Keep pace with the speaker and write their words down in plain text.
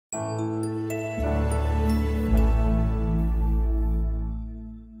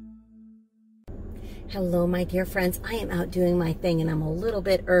Hello, my dear friends. I am out doing my thing and I'm a little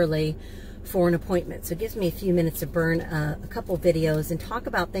bit early for an appointment. So it gives me a few minutes to burn a couple videos and talk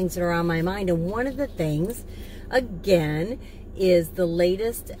about things that are on my mind. And one of the things, again, is the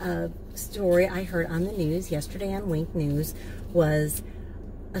latest story I heard on the news yesterday on Wink News was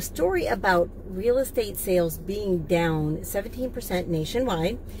a story about real estate sales being down 17%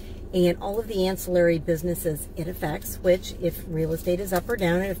 nationwide, and all of the ancillary businesses it affects, which if real estate is up or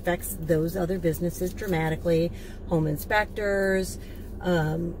down, it affects those other businesses dramatically. Home inspectors,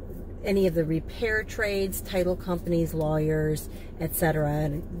 any of the repair trades, title companies, lawyers, etc.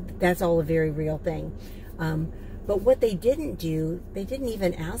 And that's all a very real thing. But what they didn't do, they didn't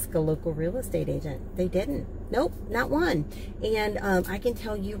even ask a local real estate agent. They didn't. Nope, not one. And I can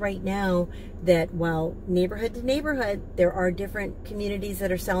tell you right now that while neighborhood to neighborhood, there are different communities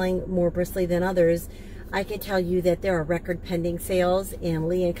that are selling more briskly than others. I can tell you that there are record pending sales in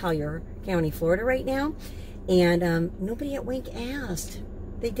Lee and Collier County, Florida right now. And nobody at Wink asked.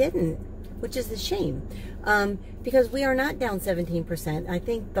 They didn't, which is a shame. Because we are not down 17%. I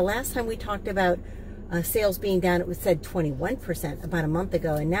think the last time we talked about sales being down, it was said 21% about a month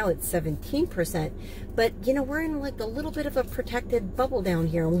ago, and now it's 17%. But, you know, we're in like a little bit of a protected bubble down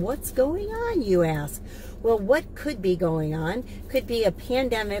here. And what's going on, you ask? Well, what could be going on? Could be a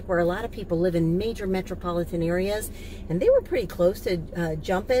pandemic where a lot of people live in major metropolitan areas, and they were pretty close to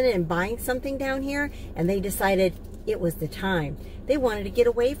jumping and buying something down here, and they decided it was the time. They wanted to get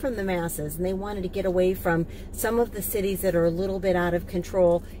away from the masses, and they wanted to get away from some of the cities that are a little bit out of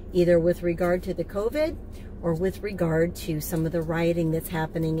control, either with regard to the COVID or with regard to some of the rioting that's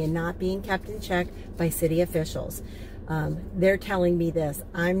happening and not being kept in check by city officials. They're telling me this.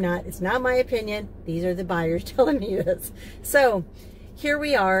 It's not my opinion. These are the buyers telling me this. So here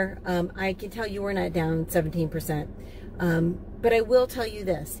we are. I can tell you we're not down 17%. But I will tell you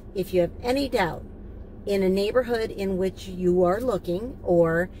this. If you have any doubt in a neighborhood in which you are looking,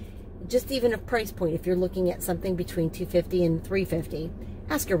 or just even a price point, if you're looking at something between $250 and $350,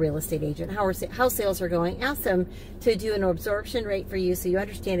 ask a real estate agent how sales are going. Ask them to do an absorption rate for you so you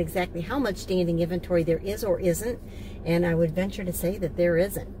understand exactly how much standing inventory there is or isn't. And I would venture to say that there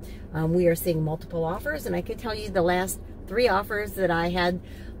isn't. We are seeing multiple offers, and I can tell you the last 3 offers that I had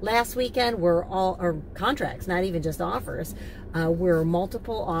last weekend were all contracts, not even just offers. Were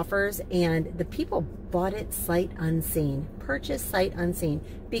multiple offers, and the people bought it sight unseen, purchased sight unseen,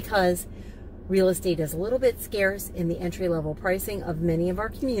 because real estate is a little bit scarce in the entry-level pricing of many of our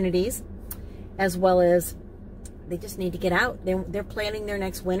communities, as well as they just need to get out. They're planning their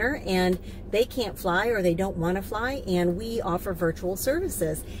next winter, and they can't fly, or they don't want to fly, and we offer virtual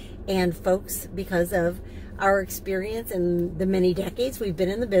services. And folks, because of our experience in the many decades we've been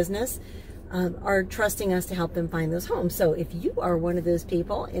in the business, are trusting us to help them find those homes. So if you are one of those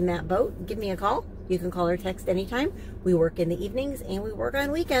people in that boat, give me a call. You can call or text anytime. We work in the evenings and we work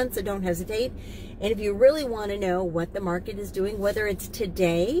on weekends, so don't hesitate. And if you really want to know what the market is doing, whether it's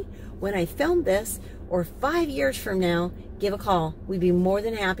today when I filmed this or 5 years from now, give a call. We'd be more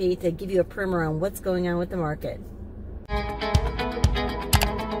than happy to give you a primer on what's going on with the market.